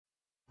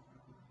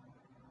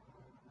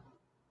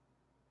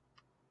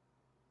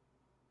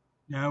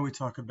Now we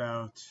talk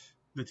about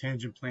the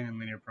tangent plane and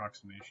linear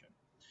approximation.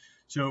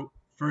 So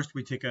first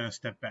we take a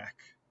step back.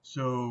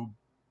 So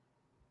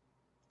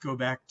go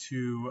back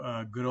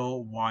to good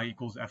old y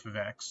equals f of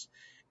x.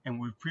 And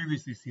we've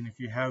previously seen if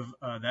you have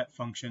that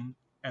function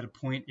at a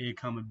point a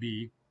comma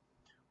b,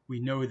 we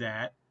know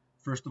that,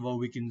 first of all,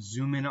 we can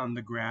zoom in on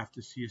the graph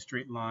to see a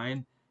straight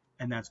line,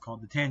 and that's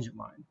called the tangent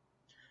line.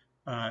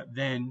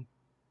 Then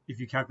if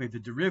you calculate the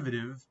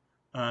derivative,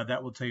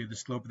 that will tell you the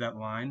slope of that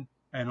line,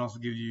 and also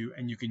give you,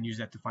 and you can use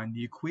that to find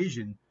the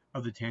equation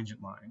of the tangent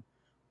line,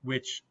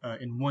 which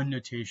in one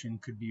notation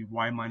could be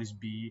y minus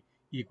b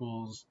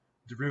equals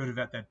derivative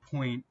at that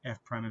point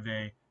f prime of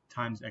a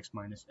times x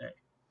minus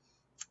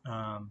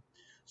a.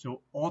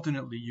 So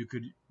alternately, you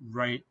could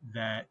write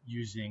that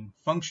using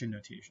function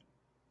notation.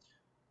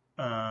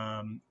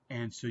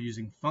 And so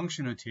using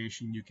function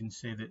notation, you can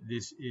say that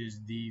this is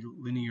the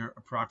linear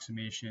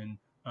approximation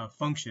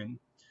function.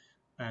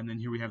 And then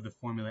here we have the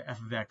formula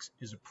f of x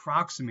is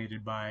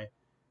approximated by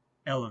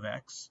L of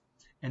x,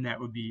 and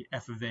that would be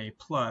f of a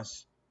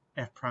plus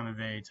f prime of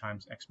a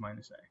times x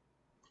minus a.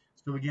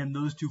 So again,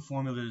 those two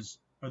formulas,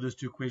 or those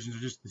two equations, are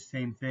just the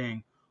same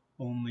thing,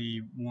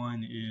 only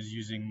one is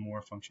using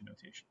more function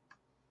notation.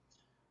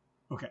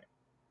 Okay,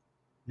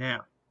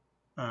 now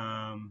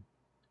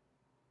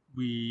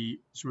we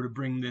sort of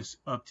bring this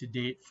up to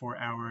date for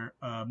our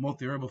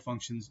multivariable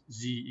functions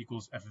z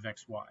equals f of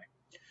x, y.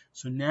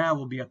 So now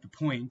we'll be at the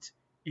point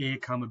a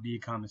comma b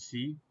comma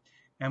c,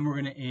 and we're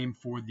going to aim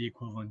for the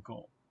equivalent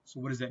goal.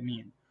 So what does that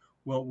mean?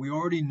 Well, we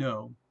already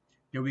know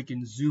that we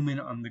can zoom in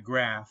on the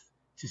graph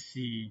to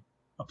see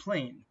a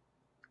plane,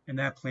 and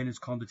that plane is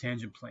called the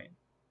tangent plane.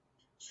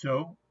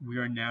 So we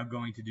are now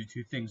going to do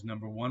two things.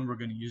 Number one, we're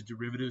going to use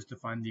derivatives to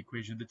find the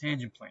equation of the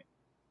tangent plane.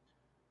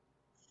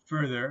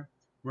 Further,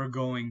 we're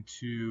going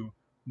to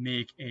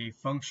make a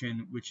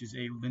function which is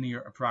a linear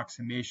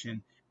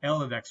approximation,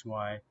 L of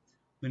xy,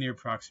 linear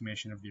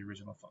approximation of the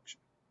original function.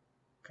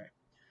 Okay,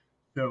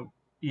 so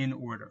in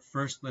order.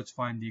 First, let's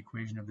find the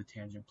equation of the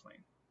tangent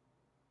plane.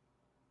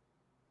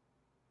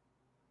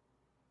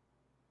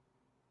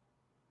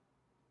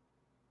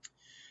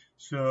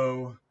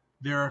 So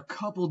there are a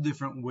couple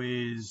different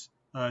ways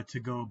to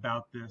go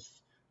about this.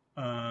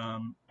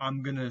 I'm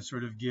going to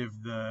sort of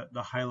give the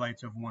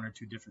highlights of one or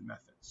two different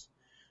methods.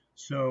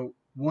 So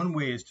one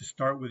way is to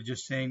start with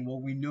just saying, well,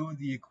 we know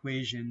the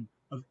equation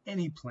of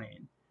any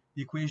plane.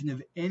 The equation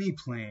of any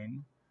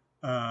plane,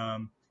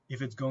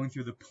 if it's going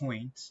through the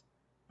point,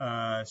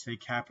 say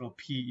capital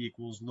P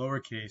equals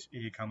lowercase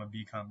a comma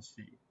b comma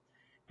c,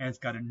 and it's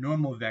got a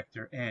normal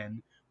vector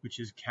n, which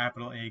is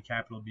capital A,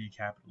 capital B,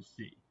 capital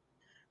C.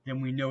 Then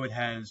we know it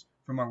has,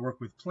 from our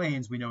work with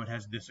planes, we know it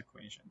has this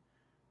equation.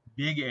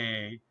 Big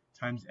A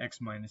times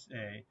x minus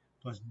a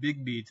plus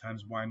big B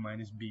times y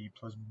minus b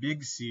plus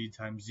big C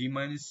times z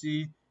minus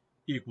c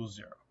equals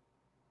 0.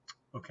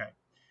 Okay,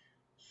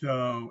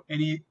 so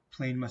any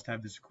plane must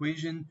have this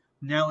equation.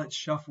 Now let's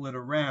shuffle it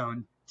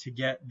around to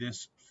get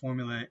this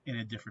formula in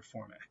a different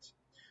format.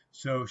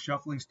 So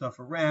shuffling stuff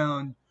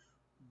around,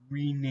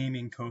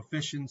 renaming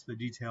coefficients, the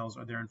details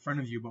are there in front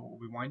of you, but what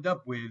we wind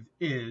up with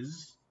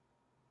is,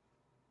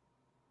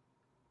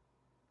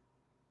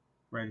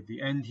 right at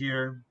the end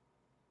here,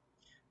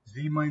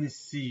 z minus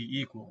c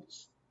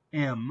equals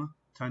m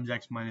times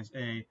x minus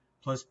a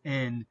plus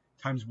n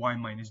times y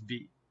minus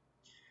b.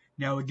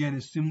 Now again,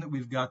 assume that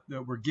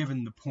we're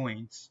given the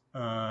points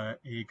a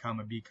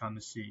comma b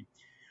comma c.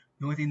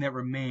 The only thing that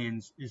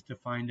remains is to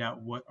find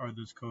out what are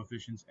those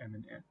coefficients m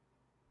and n.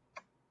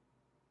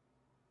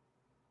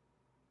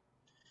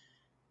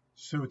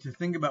 So to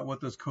think about what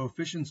those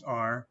coefficients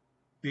are,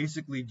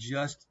 basically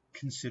just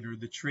consider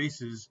the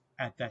traces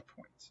at that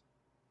point.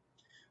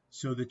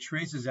 So the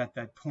traces at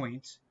that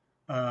point,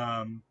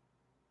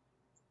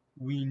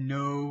 we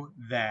know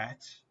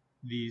that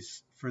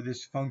for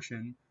this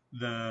function,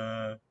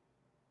 the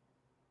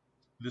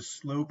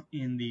slope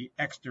in the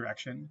x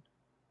direction,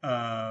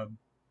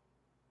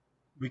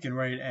 we can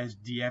write it as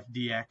df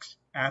dx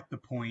at the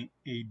point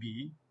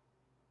AB.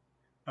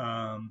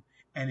 And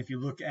if you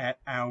look at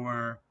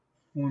our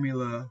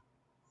formula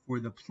for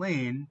the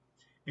plane,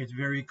 it's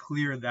very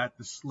clear that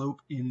the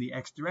slope in the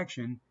x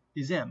direction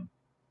is m.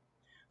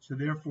 So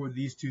therefore,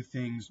 these two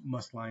things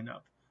must line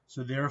up.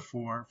 So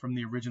therefore, from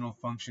the original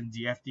function,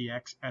 df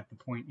dx at the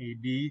point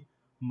AB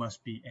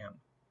must be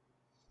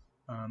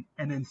m.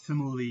 And then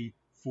similarly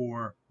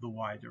for the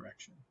y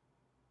direction.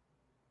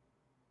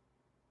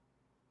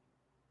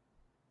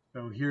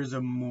 So here's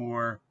a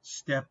more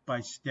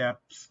step-by-step,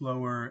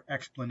 slower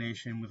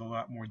explanation with a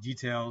lot more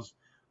details.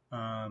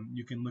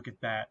 You can look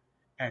at that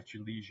at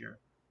your leisure.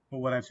 But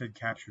what I've said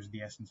captures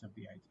the essence of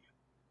the idea.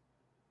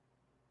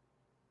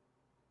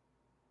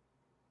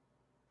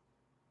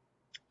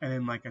 And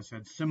then, like I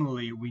said,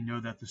 similarly, we know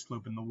that the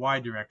slope in the y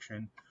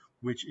direction,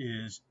 which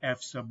is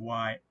f sub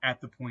y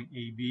at the point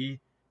AB,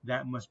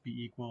 that must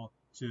be equal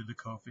to the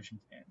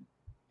coefficient n.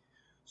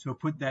 So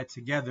put that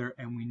together,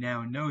 and we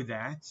now know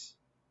that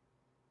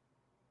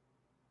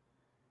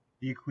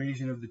the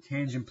equation of the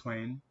tangent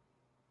plane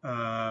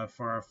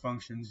for our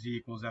function z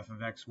equals f of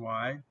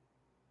xy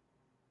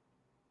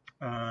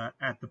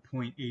at the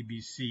point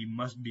ABC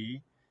must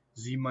be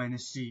z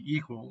minus c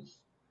equals,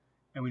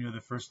 and we know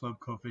the first slope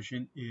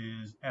coefficient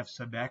is f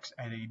sub x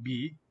at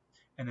AB,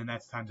 and then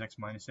that's times x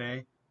minus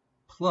a,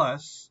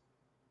 plus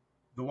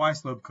the y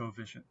slope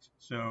coefficient,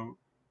 so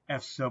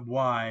f sub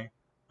y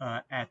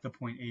at the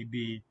point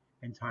AB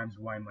and times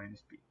y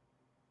minus b.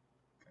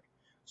 Okay.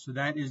 So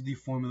that is the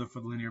formula for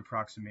the linear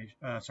approximation,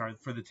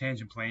 for the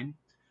tangent plane.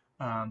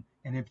 And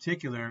in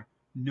particular,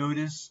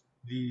 notice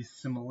the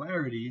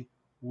similarity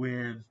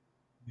with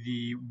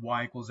the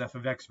y equals f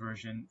of x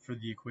version for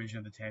the equation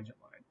of the tangent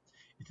line.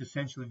 It's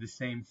essentially the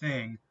same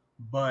thing,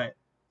 but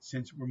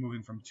since we're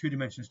moving from 2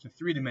 dimensions to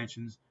 3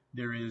 dimensions,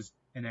 there is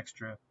an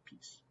extra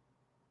piece.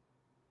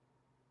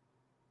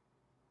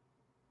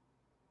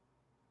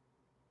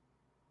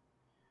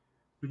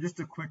 So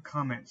just a quick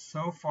comment.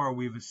 So far,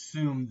 we've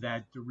assumed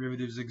that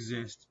derivatives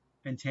exist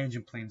and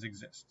tangent planes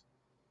exist.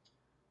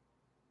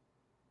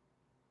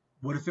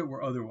 What if it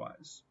were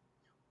otherwise?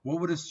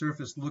 What would a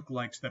surface look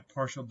like so that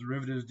partial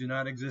derivatives do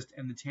not exist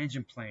and the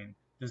tangent plane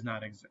does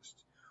not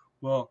exist?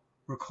 Well,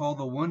 recall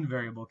the one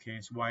variable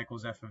case, y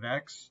equals f of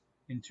x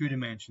in 2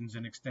 dimensions,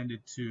 and extend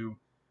it to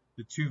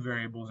the 2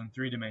 variables in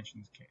 3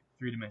 dimensions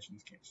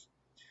case.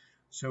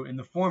 So in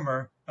the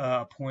former,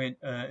 a point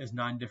is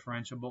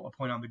non-differentiable. A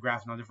point on the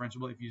graph is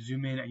non-differentiable if you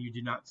zoom in and you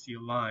do not see a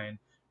line.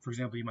 For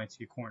example, you might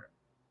see a corner.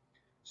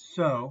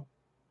 So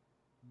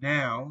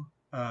now,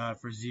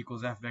 for z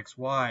equals f of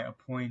xy, a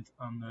point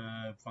on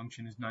the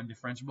function is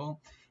non-differentiable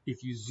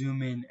if you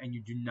zoom in and you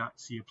do not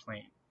see a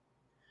plane.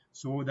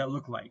 So what would that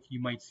look like?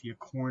 You might see a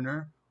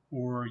corner,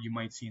 or you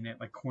might see an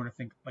like corner,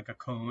 think like a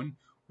cone,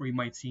 or you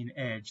might see an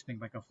edge, think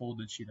like a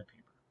folded sheet of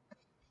paper.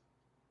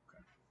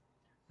 Okay.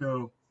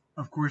 So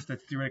of course,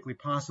 that's theoretically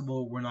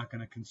possible. We're not going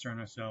to concern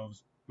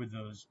ourselves with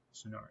those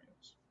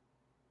scenarios.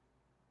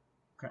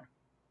 Okay,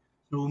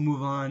 so we'll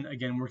move on,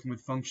 again, working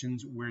with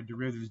functions where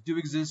derivatives do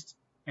exist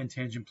and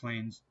tangent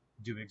planes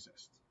do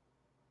exist.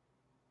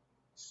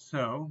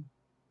 So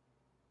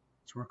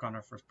let's work on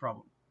our first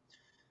problem.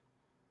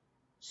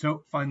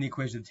 So find the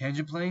equation of the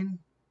tangent plane.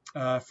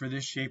 For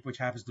this shape, which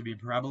happens to be a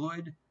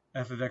paraboloid,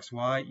 f of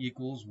xy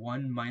equals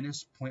 1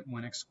 minus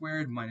 0.1x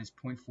squared minus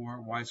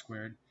 0.4 y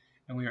squared,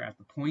 and we are at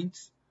the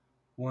point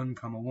 1,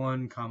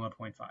 1,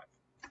 0.5.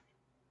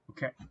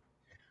 Okay,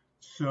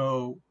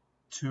 so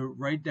to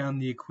write down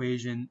the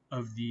equation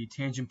of the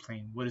tangent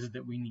plane, what is it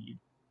that we need?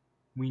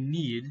 We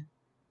need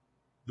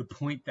the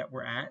point that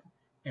we're at,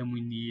 and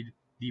we need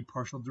the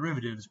partial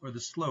derivatives, or the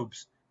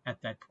slopes,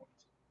 at that point.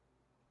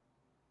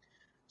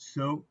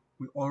 So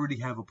we already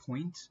have a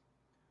point,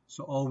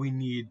 so all we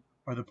need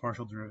are the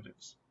partial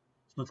derivatives.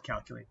 So let's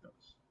calculate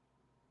those.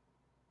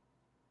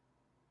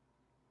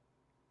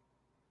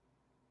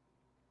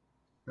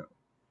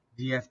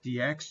 df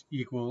dx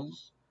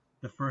equals,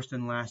 the first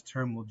and last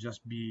term will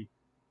just be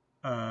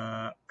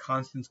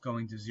constants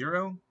going to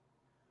 0,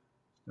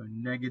 so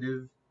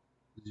negative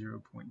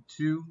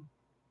 0.2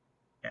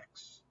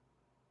 x.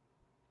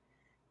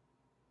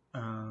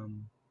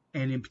 And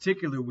in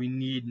particular, we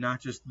need not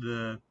just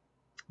the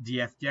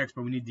df dx,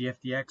 but we need df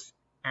dx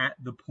at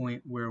the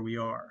point where we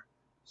are.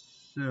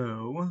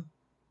 So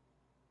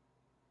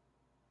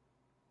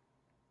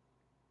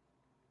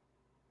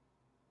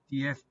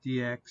df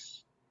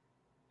dx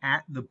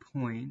at the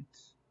point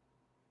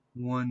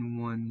 1,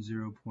 1,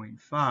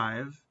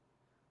 0.5,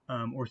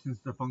 or since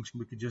the function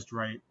we could just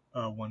write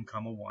 1,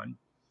 1,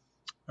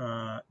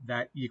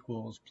 that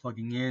equals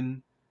plugging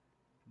in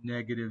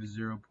negative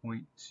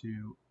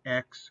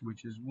 0.2x,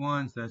 which is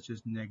 1, so that's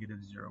just negative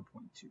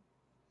 0.2.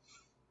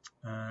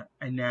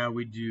 And now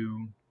we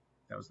do,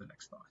 that was the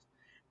next thought,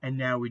 and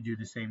now we do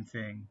the same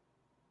thing.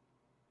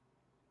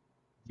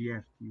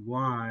 df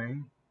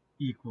dy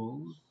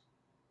equals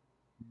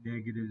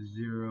negative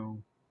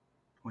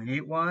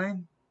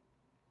 0.8y,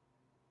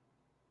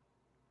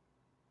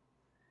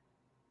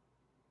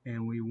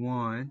 and we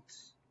want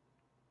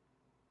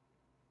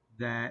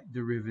that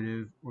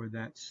derivative, or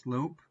that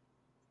slope,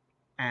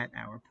 at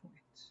our point.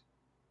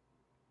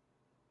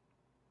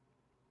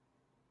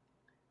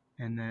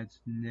 And that's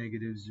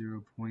negative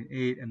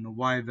 0.8, and the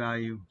y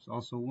value is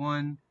also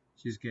 1,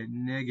 just get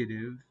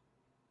negative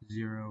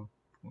 0.8.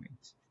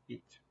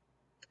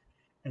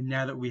 And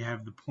now that we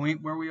have the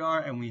point where we are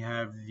and we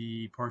have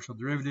the partial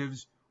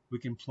derivatives, we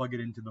can plug it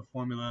into the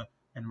formula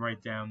and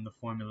write down the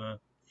formula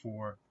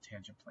for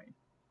tangent plane.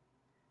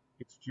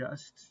 It's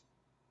just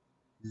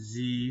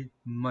z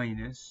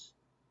minus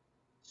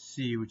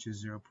c, which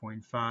is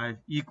 0.5,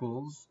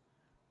 equals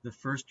the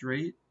first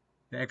rate,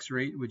 the x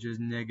rate, which is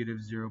negative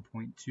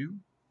 0.2.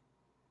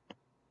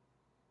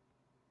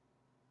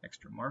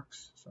 Extra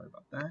marks, sorry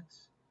about that.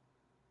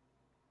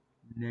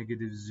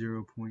 Negative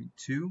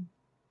 0.2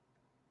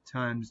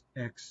 times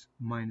x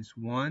minus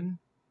 1,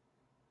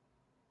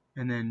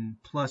 and then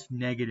plus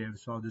negative,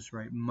 so I'll just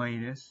write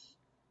minus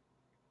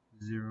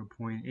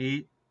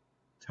 0.8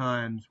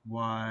 times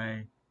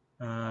y,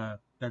 that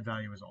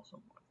value is also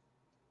 1,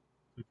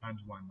 so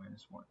times y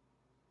minus 1.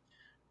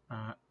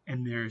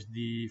 And there's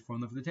the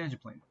formula for the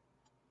tangent plane.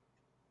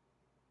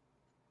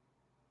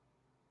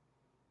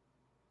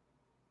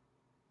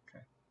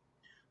 Okay.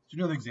 So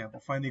another example,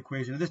 find the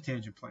equation of this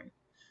tangent plane.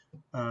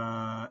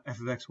 F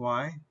of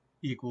xy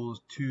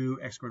equals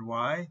 2x squared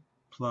y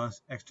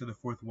plus x to the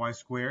fourth y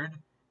squared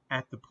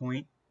at the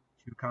point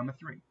 2,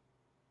 3.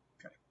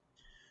 Okay.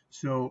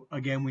 So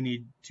again, we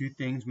need two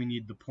things. We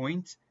need the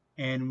point,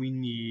 and we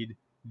need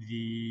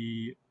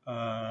the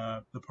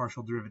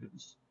partial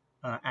derivatives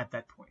at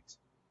that point.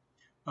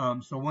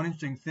 So one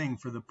interesting thing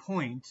for the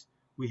point,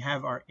 we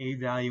have our a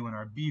value and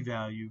our b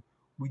value.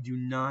 We do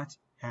not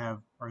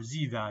have our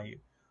z value,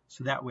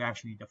 so that we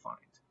actually need to find.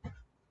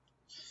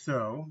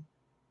 So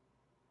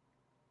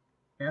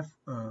f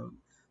of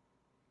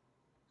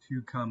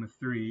 2,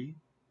 3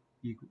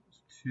 equals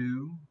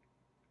 2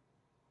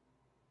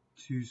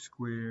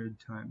 squared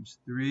times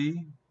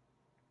 3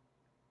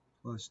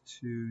 plus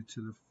 2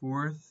 to the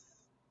fourth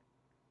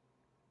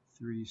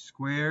 3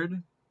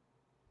 squared.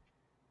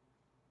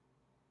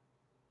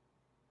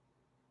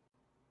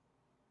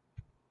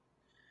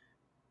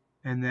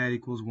 And that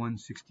equals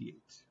 168.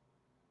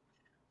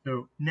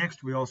 So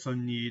next we also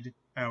need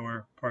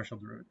our partial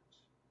derivatives.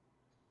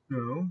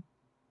 So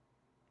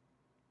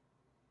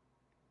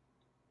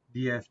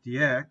df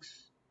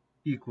dx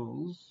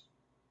equals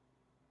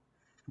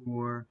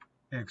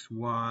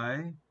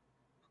 4xy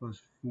plus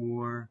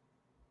 4x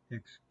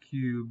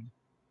cubed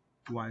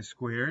y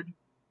squared.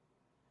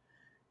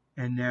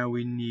 And now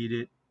we need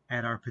it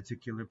at our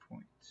particular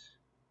point.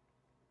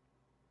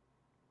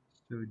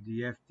 So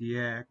df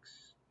dx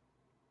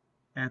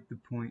at the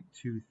point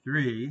 2,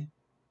 3,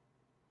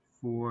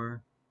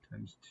 4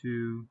 times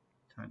 2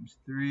 times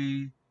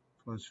 3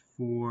 plus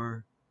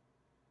 4,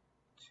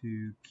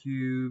 2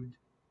 cubed,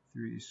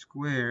 3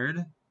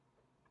 squared.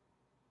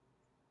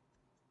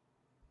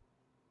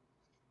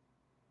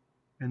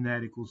 And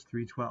that equals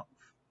 312.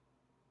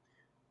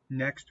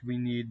 Next, we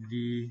need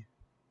the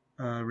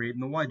rate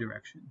in the y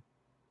direction.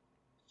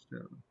 So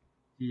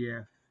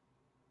df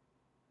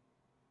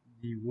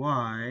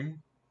dy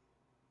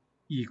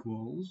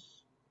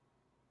equals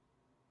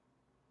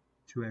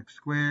 2x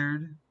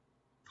squared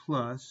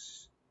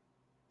plus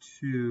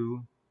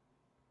 2x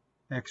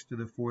to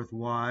the fourth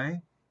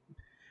y.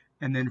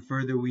 And then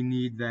further, we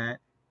need that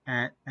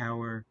at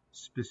our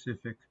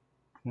specific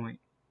point.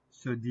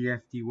 So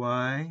df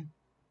dy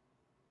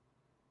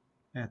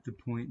at the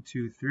point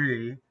 2,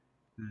 3,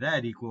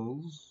 that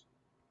equals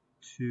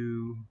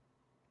 2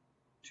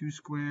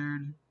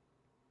 squared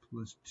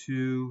plus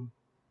 2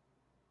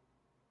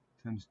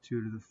 times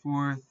 2 to the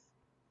fourth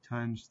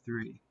times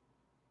 3.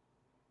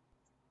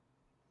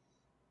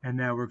 And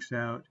that works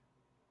out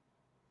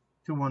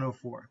to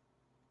 104.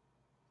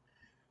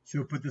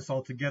 So put this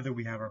all together,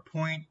 we have our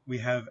point, we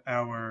have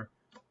our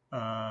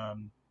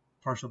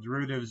partial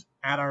derivatives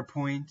at our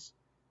point,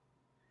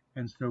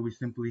 and so we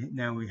simply,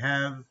 now we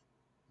have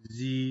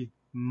z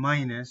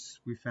minus,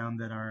 we found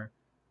that our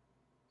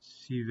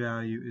c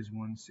value is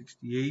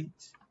 168,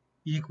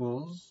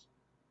 equals,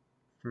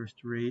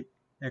 first rate,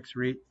 x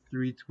rate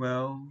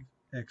 312,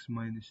 x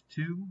minus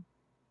 2,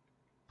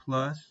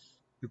 plus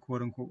the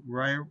quote-unquote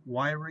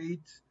y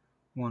rate,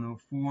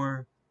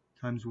 104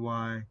 times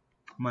y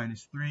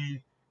minus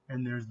 3,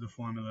 and there's the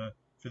formula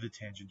for the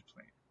tangent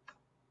plane.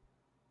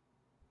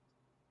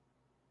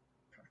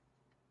 Okay.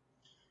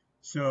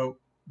 So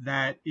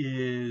that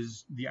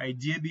is the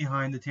idea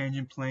behind the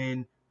tangent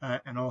plane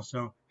and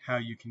also how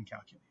you can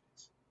calculate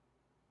it.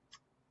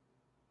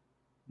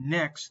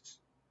 Next,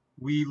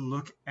 we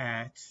look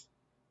at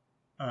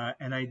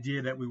an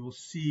idea that we will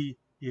see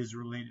is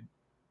related,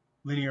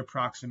 linear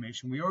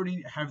approximation. We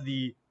already have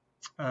the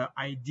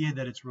idea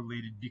that it's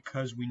related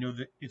because we know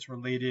that it's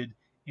related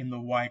in the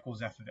y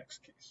equals f of x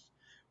case.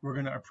 We're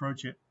going to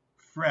approach it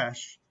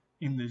fresh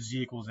in the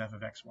z equals f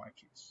of xy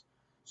case.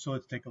 So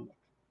let's take a look.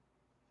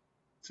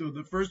 So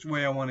the first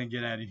way I want to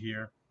get at it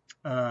here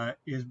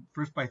is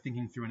first by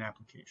thinking through an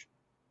application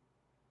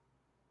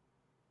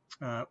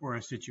or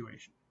a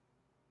situation.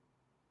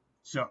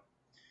 So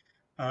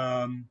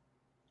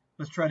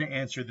let's try to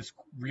answer this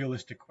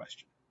realistic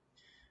question.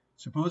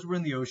 Suppose we're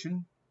in the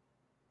ocean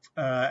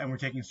and we're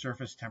taking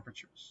surface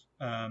temperatures.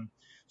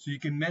 So you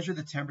can measure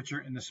the temperature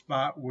in the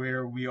spot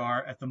where we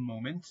are at the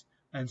moment,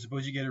 and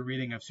suppose you get a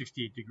reading of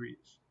 68 degrees.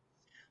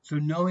 So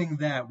knowing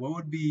that, what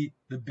would be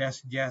the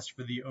best guess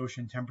for the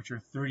ocean temperature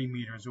 30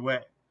 meters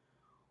away?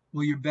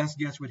 Well, your best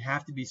guess would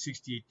have to be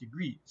 68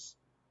 degrees.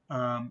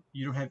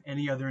 You don't have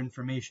any other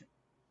information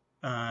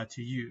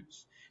to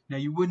use. Now,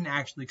 you wouldn't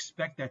actually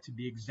expect that to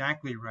be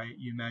exactly right.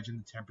 You imagine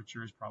the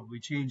temperature is probably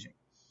changing.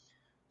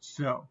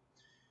 So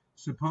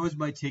suppose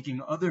by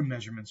taking other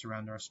measurements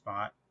around our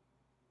spot,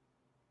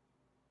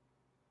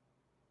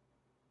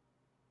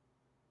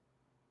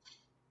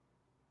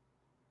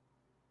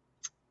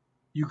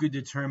 you could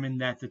determine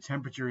that the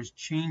temperature is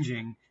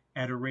changing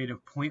at a rate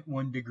of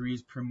 0.1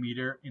 degrees per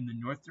meter in the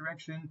north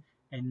direction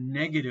and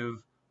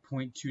negative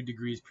 0.2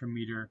 degrees per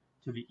meter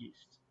to the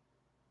east.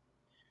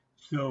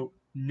 So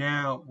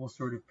now we'll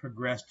sort of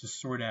progress to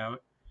sort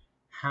out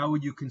how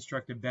would you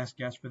construct a best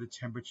guess for the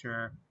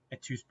temperature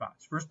at two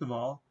spots? First of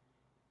all,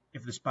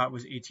 if the spot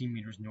was 18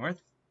 meters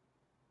north.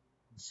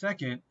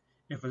 Second,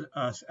 if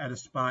at a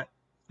spot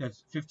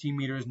that's 15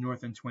 meters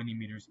north and 20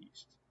 meters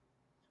east.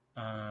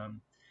 And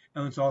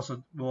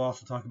we'll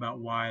also talk about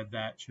why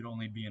that should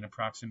only be an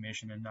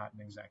approximation and not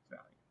an exact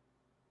value.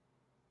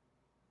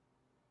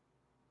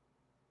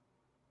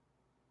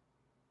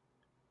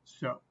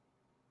 So,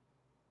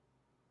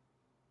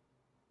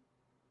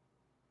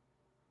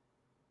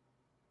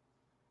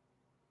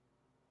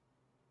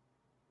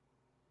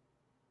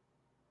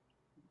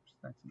 oops,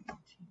 that's an 18.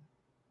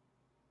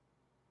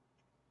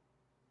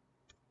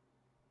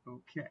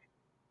 Okay.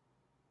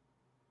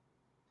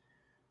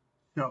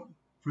 So,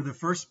 for the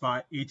first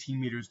spot,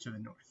 18 meters to the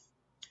north.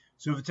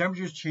 So if the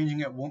temperature is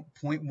changing at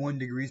 0.1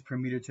 degrees per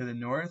meter to the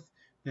north,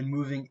 then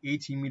moving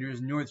 18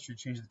 meters north should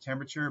change the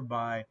temperature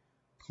by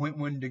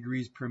 0.1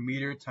 degrees per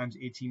meter times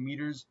 18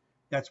 meters.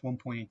 That's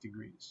 1.8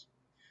 degrees.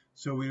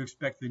 So we'd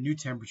expect the new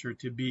temperature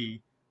to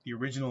be the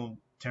original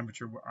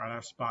temperature at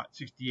our spot,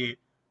 68,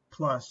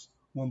 plus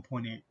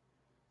 1.8.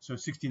 So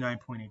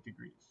 69.8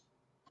 degrees.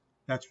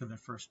 That's for the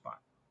first spot.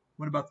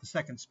 What about the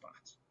second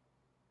spot?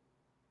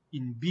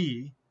 In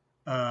B,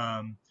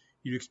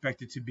 you'd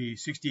expect it to be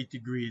 68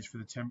 degrees for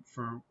the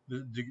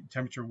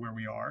temperature where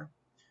we are.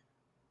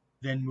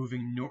 Then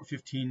moving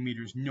 15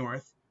 meters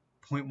north,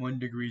 0.1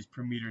 degrees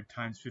per meter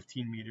times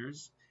 15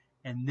 meters.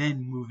 And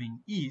then moving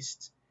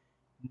east,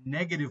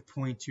 negative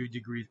 0.2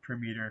 degrees per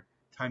meter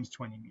times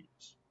 20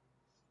 meters.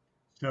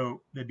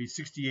 So that'd be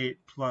 68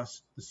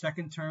 plus the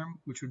second term,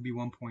 which would be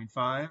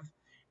 1.5,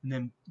 and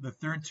then the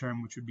third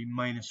term, which would be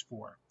minus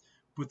 4.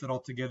 Put that all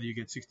together, you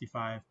get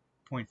 65.5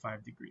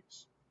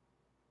 degrees.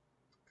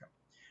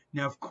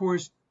 Now, of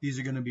course, these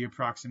are going to be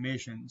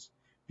approximations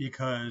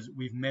because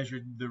we've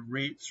measured the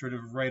rate sort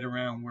of right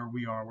around where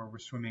we are, where we're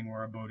swimming,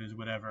 where our boat is,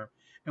 whatever.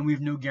 And we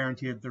have no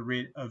guarantee that the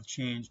rate of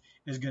change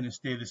is going to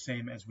stay the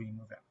same as we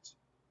move out.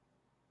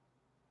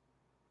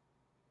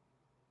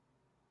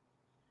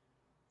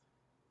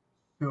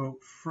 So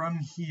from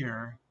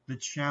here, the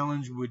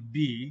challenge would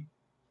be,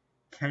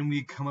 can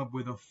we come up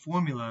with a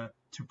formula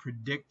to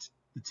predict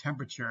the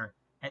temperature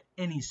at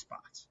any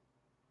spot?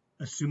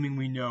 Assuming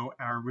we know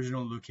our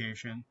original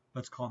location,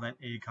 let's call that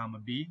A, comma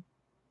B,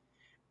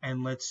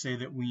 and let's say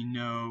that we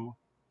know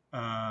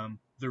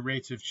the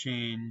rates of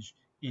change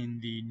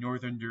in the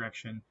northern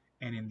direction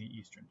and in the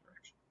eastern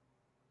direction.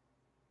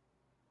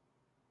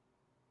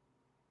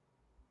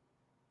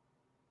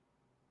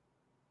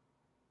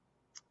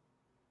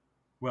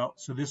 Well,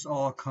 so this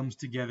all comes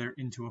together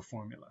into a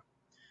formula.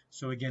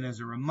 So again,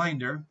 as a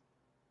reminder,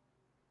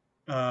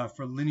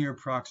 for linear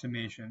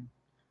approximation,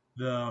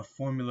 the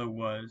formula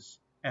was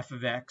f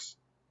of x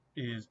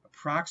is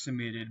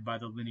approximated by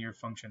the linear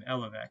function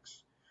L of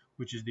x,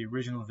 which is the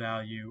original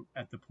value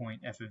at the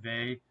point f of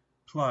a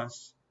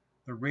plus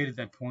the rate at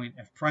that point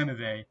f prime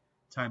of a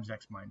times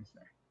x minus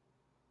a.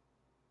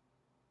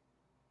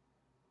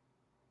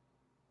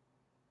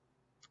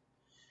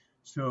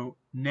 So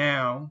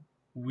now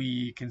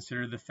we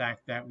consider the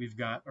fact that we've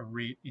got a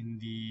rate in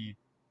the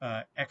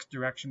x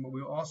direction, but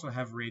we also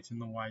have rates in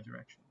the y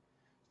direction.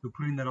 So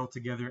putting that all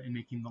together and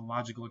making the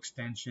logical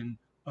extension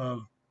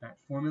of that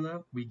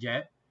formula, we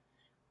get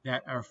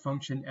that our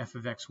function f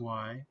of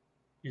xy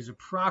is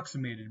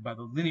approximated by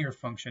the linear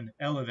function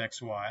L of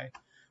xy,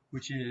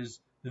 which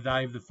is the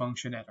value of the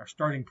function at our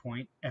starting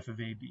point, f of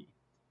ab,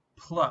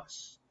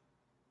 plus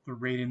the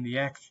rate in the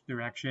x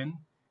direction,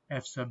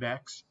 f sub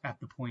x at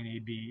the point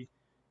ab,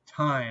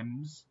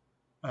 times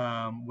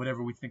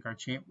whatever we think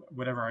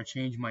whatever our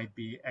change might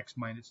be, x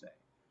minus a,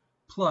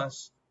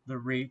 plus the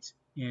rate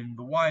in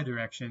the y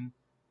direction,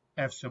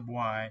 f sub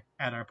y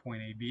at our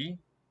point ab,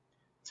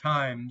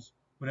 times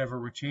whatever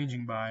we're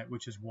changing by,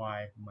 which is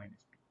y minus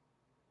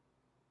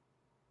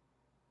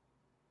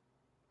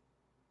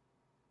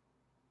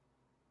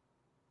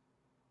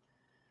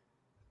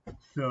b.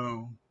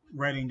 So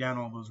writing down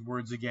all those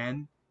words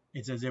again,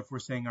 it's as if we're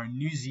saying our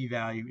new z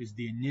value is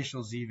the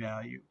initial z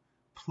value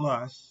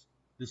plus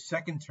the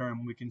second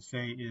term we can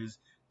say is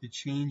the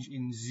change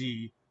in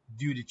z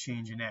due to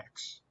change in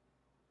x.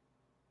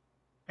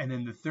 And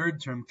then the third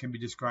term can be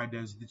described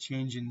as the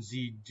change in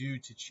z due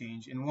to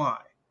change in y.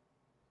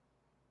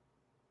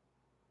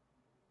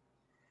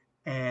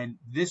 And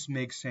this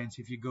makes sense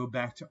if you go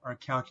back to our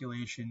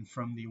calculation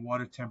from the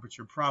water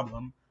temperature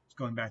problem. It's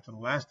going back to the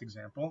last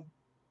example.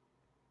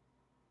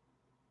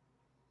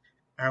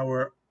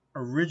 Our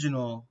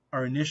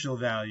initial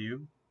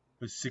value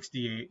was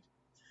 68.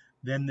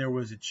 Then there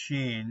was a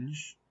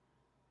change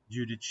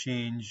due to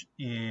change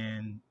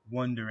in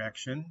one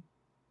direction,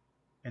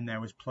 and that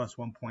was plus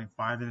 1.5,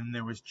 and then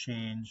there was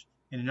change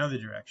in another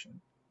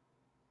direction.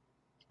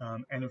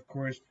 And of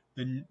course,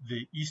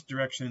 the east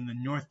direction and the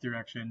north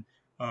direction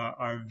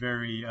are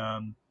very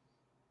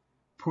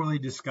poorly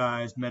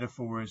disguised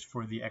metaphors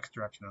for the x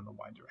direction and the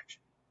y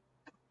direction.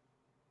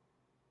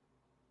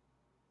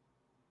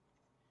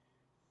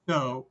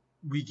 So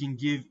we can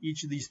give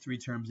each of these three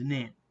terms a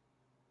name.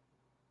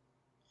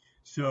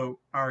 So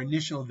our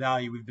initial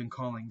value we've been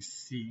calling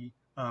C,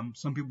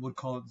 Some people would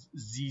call it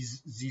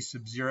z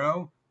sub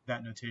 0.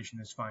 That notation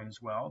is fine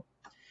as well.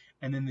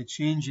 And then the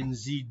change in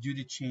z due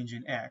to change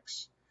in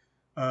x.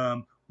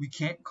 We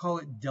can't call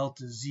it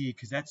delta z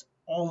because that's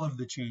all of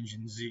the change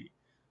in z.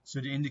 So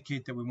to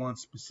indicate that we want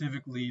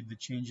specifically the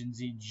change in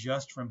z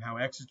just from how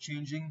x is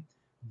changing,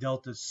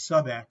 delta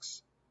sub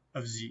x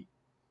of z.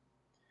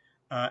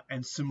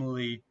 And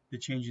similarly, the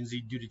change in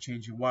z due to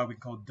change in y, we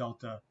call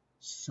delta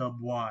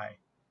sub y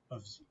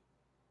of z.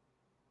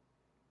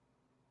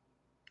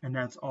 And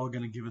that's all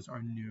going to give us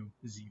our new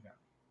z value.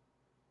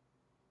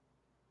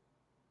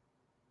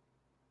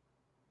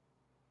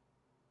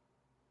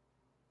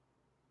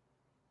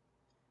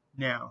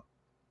 Now,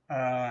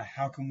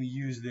 how can we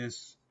use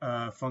this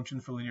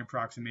function for linear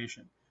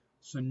approximation?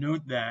 So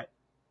note that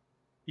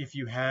if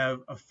you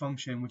have a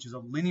function which is a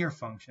linear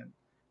function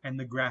and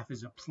the graph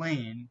is a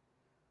plane,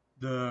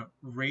 the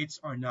rates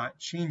are not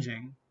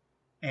changing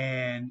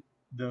and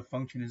the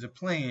function is a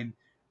plane,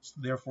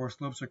 so therefore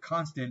slopes are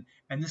constant,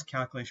 and this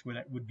calculation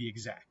would be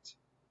exact.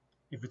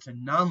 If it's a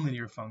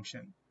nonlinear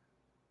function,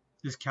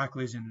 this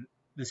calculation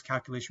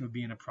would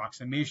be an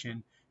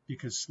approximation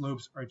because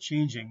slopes are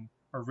changing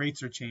or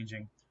rates are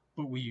changing,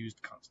 but we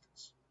used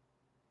constants.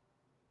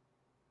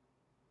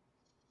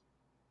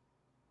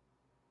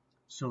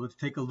 So let's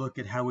take a look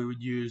at how we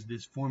would use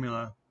this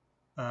formula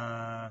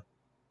to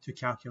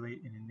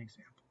calculate in an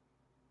example.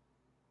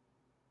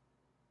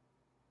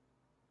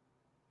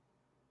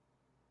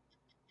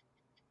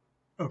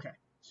 Okay,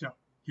 so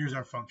here's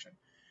our function.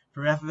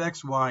 For f of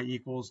xy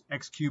equals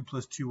x cubed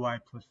plus 2y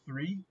plus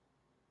 3,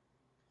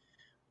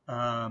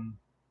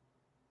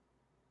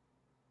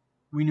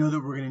 we know that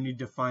we're going to need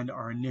to find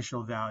our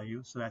initial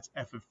value, so that's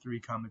f of 3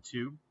 comma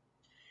 2.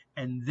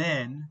 And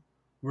then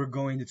we're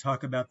going to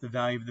talk about the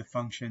value of the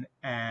function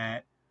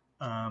at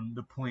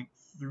the point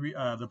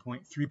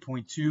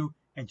 3.2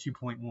 and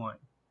 2.1.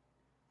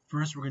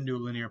 First, we're going to do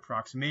a linear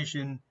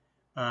approximation,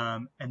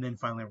 and then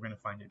finally we're going to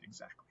find it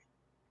exactly.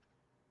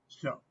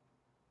 So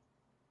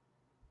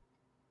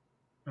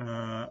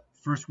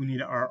first we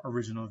need our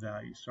original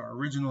value. So our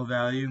original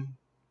value,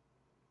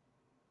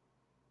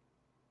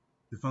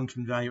 the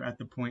function value at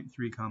the point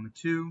 3 comma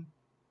 2,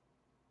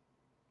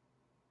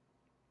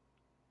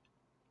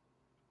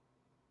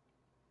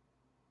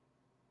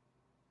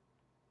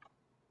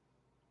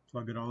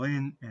 plug it all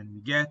in and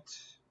we get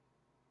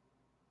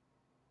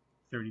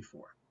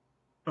 34.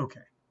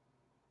 Okay,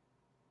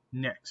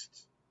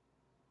 next.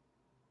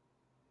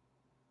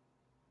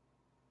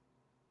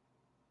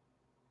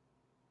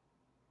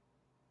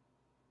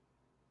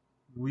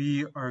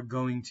 We are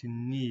going to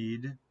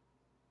need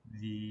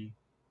the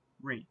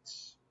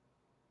rates.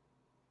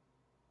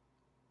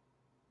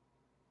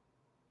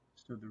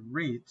 So the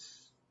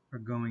rates are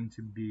going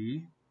to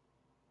be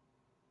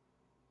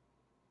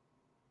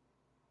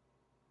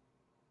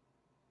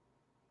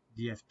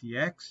df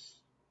dx,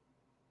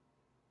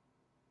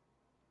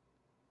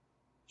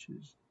 which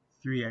is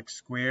 3x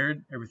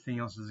squared. Everything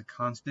else is a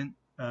constant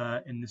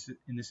in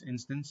this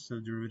instance, so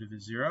the derivative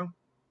is 0.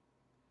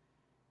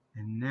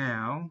 And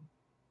now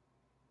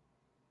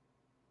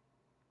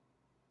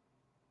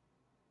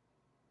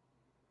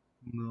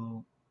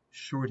we'll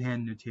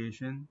shorthand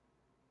notation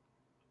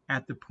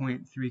at the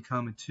point 3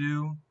 comma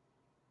 2,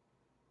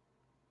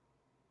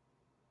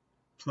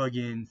 plug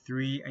in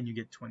 3 and you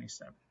get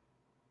 27.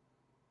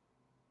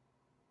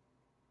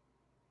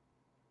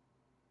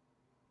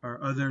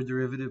 Our other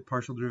derivative,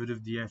 partial derivative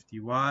df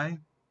dy,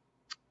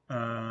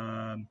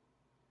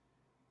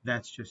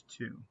 that's just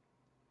 2.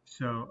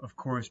 So of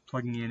course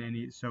plugging in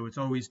any, so it's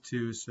always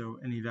 2, so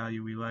any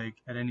value we like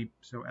at any,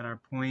 so at our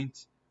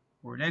point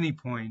or at any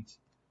point,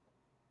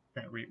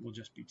 that rate will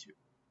just be 2.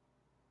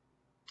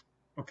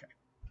 Okay,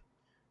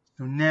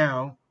 so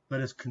now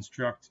let us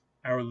construct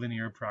our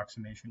linear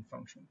approximation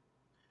function.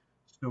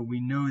 So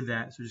we know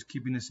that, so just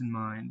keeping this in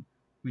mind,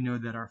 we know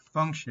that our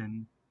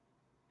function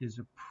is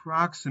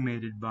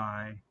approximated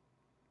by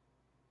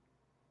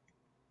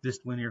this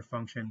linear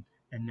function,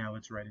 and now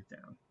let's write it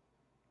down.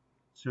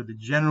 So the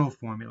general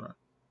formula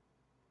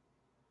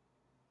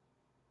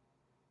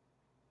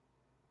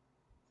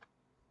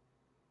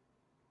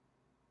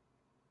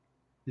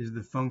is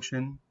the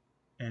function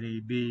at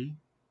AB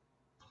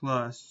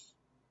plus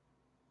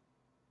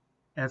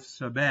f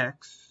sub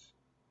x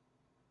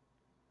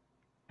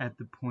at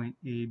the point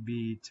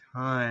AB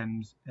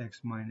times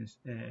x minus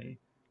a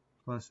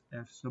plus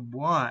f sub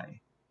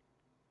y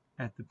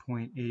at the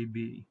point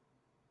AB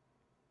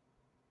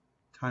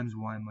times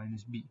y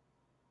minus b.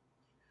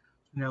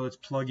 So now let's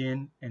plug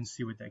in and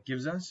see what that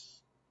gives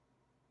us.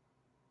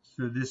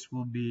 So this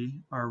will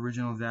be our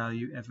original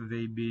value, f of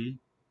AB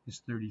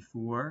is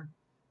 34,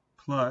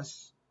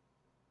 plus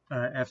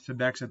f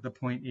sub x at the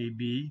point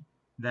AB,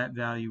 that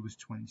value was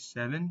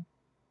 27.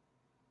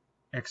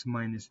 X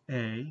minus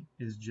a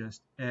is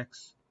just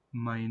x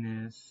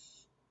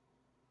minus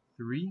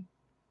 3,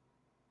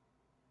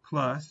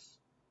 plus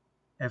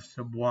f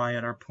sub y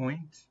at our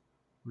point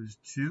was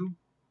 2,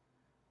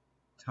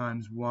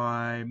 times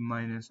y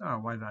minus,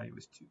 y value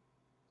is 2.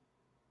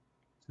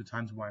 So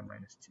times y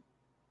minus 2.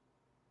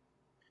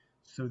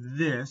 So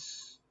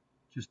this,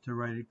 just to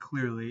write it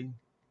clearly,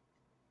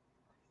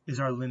 is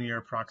our linear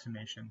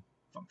approximation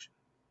function.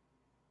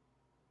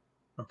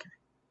 Okay,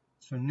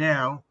 so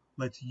now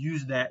let's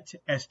use that to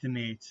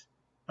estimate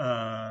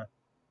the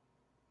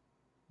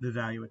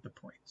value at the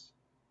points.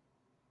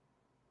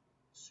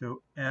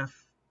 So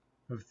f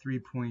of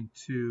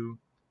 3.2,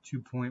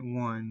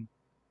 2.1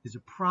 is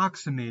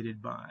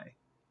approximated by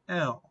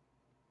L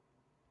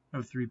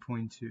of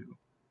 3.2,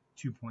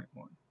 2.1.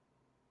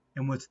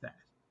 And what's that?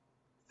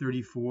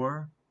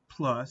 34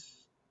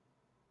 plus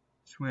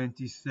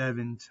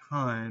 27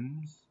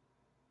 times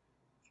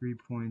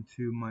 3.2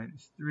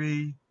 minus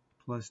 3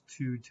 plus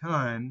 2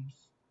 times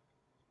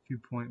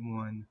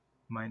 2.1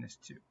 minus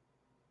 2.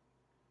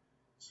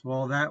 So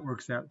all that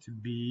works out to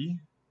be,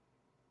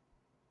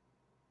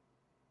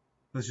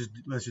 let's just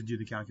do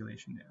the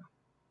calculation now.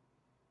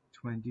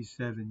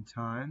 27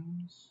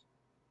 times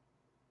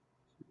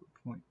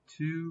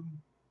 0.2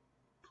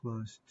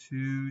 plus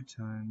 2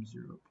 times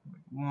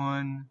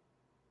 0.1,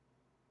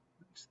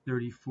 that's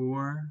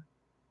 34,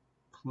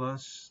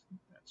 plus,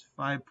 that's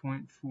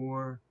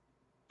 5.4,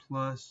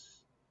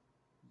 plus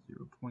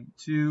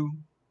 0.2,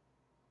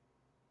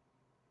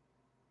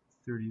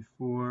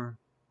 34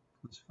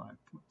 plus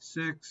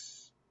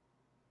 5.6,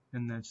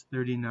 and that's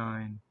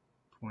 39.6.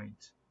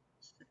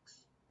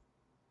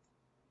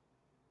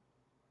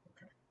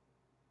 Okay.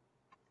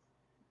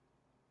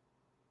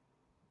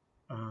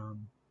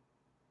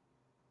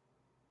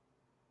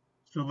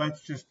 So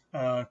let's just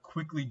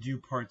quickly do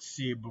part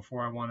C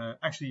before I want to,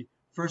 actually,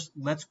 first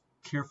let's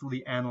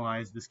carefully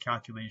analyze this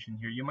calculation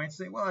here. You might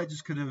say, well, I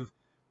just could have,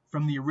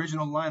 from the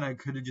original line, I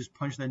could have just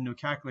punched that into a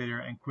calculator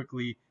and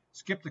quickly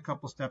skipped a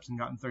couple steps and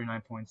gotten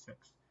 39.6.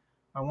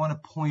 I want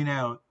to point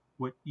out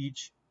what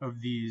each of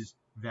these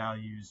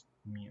values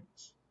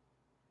means.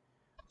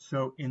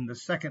 So in the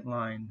second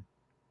line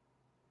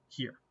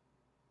here,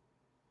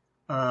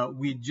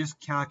 we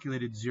just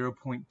calculated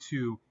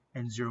 0.2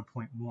 and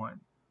 0.1.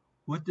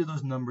 What do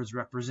those numbers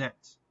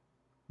represent?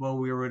 Well,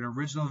 we were at an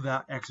original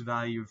x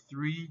value of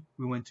 3.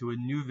 We went to a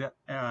new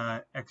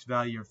x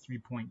value of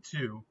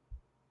 3.2.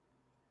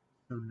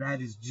 So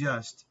that is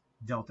just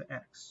delta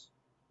x.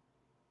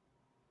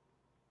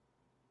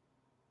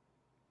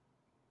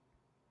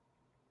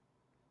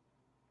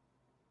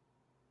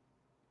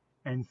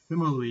 And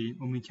similarly,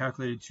 when we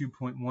calculated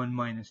 2.1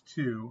 minus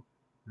 2,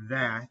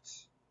 that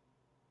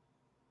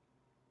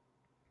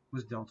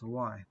was delta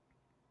y.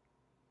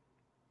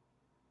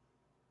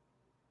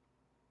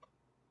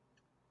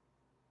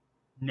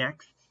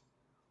 Next,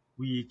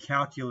 we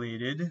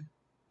calculated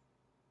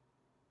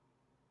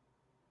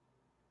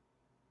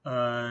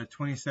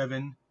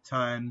 27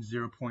 times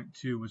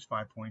 0.2 was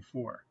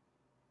 5.4.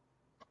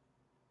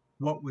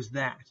 What was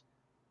that?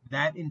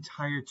 That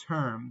entire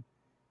term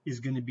is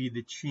going to be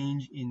the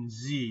change in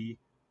z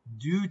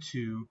due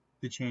to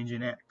the change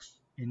in x.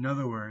 In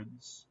other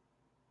words,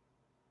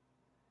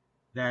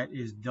 that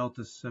is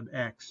delta sub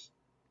x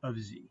of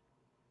z.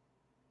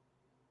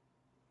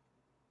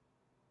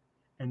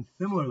 And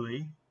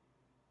similarly,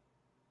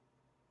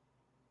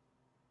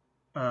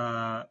 2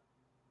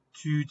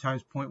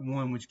 times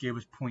 0.1, which gave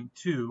us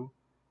 0.2,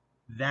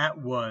 that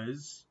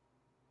was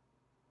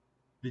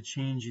the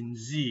change in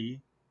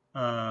z,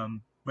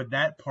 but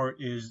that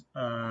part is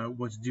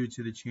what's due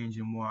to the change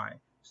in y.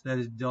 So that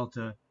is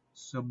delta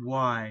sub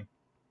y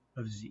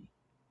of z.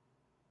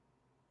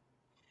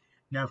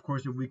 Now, of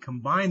course, if we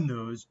combine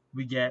those,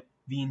 we get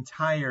the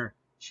entire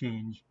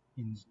change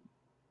in z.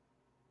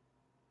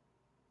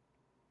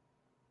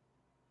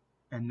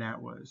 And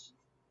that was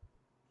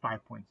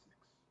 5.6.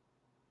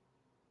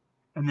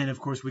 And then, of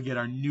course, we get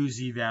our new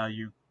z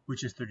value,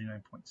 which is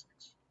 39.6.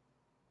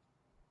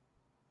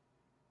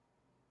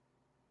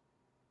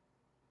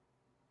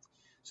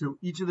 So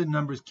each of the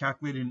numbers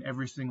calculated in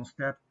every single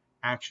step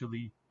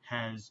actually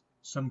has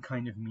some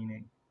kind of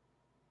meaning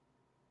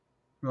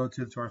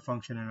relative to our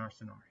function and our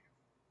scenario.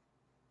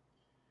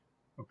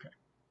 Okay.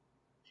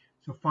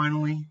 So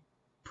finally,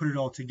 put it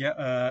all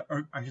together,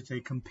 or I should say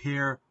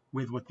compare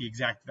with what the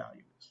exact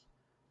value is.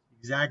 The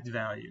exact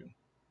value,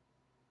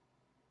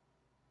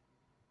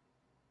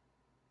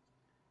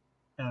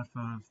 f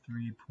of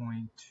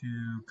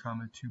 3.2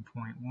 comma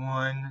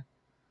 2.1,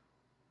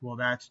 well,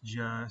 that's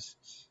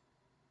just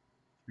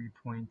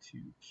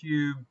 3.2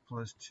 cubed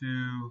plus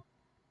 2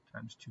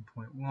 times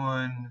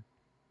 2.1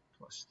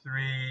 plus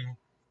 3.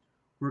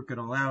 Work it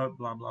all out,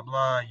 blah, blah,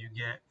 blah. You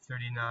get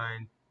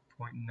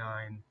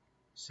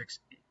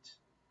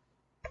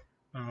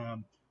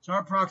 39.968. So our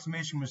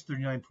approximation was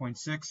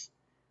 39.6.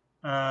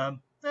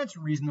 That's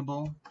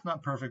reasonable. It's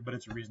not perfect, but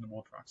it's a reasonable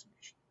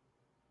approximation.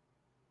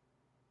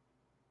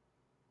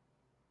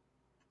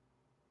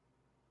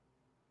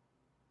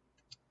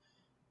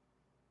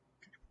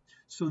 Okay.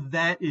 So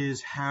that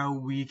is how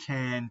we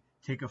can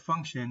take a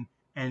function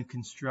and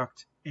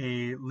construct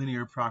a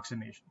linear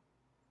approximation.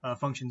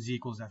 Function z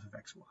equals f of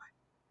xy.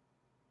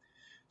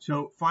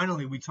 So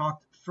finally, we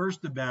talked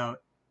first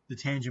about the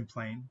tangent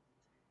plane,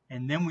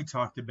 and then we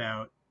talked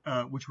about,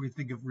 which we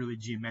think of really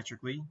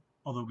geometrically,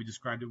 although we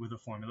described it with a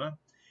formula,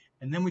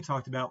 And then we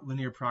talked about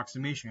linear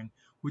approximation,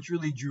 which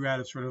really grew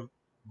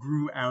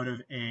out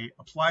of a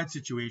applied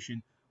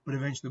situation, but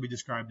eventually we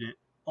described it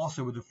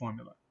also with a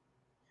formula.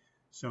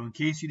 So in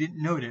case you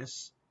didn't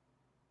notice,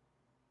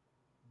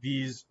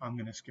 I'm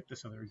going to skip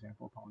this other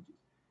example, apologies.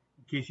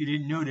 In case you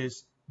didn't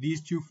notice,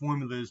 these two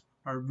formulas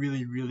are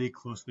really, really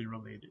closely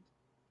related.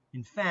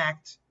 In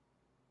fact,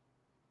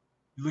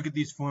 look at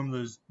these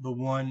formulas, the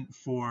one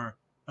for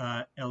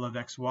L of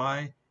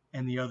xy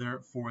and the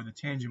other for the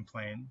tangent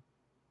plane.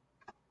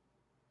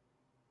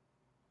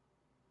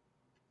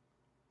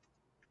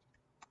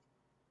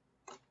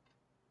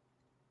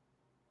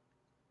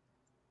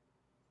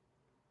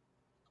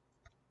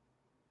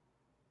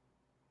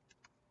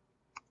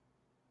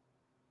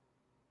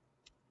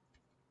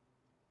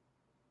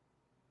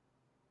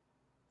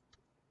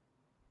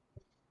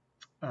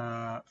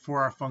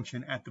 For our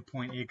function at the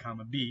point a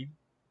comma b,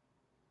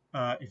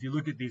 if you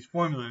look at these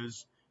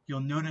formulas, you'll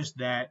notice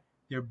that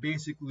they're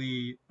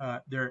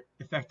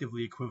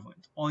effectively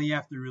equivalent. All you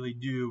have to really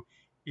do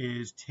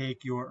is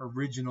take your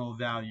original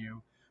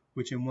value,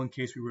 which in one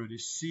case we wrote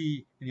as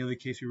c, in the other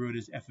case we wrote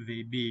as f of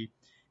ab,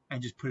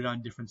 and just put it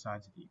on different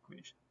sides of the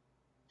equation.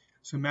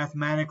 So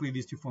mathematically,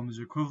 these two formulas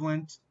are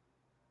equivalent.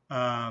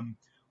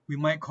 We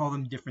might call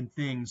them different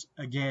things,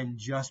 again,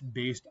 just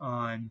based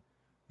on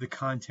the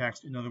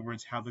context, in other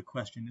words, how the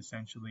question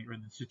essentially, or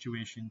the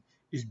situation,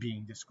 is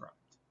being described.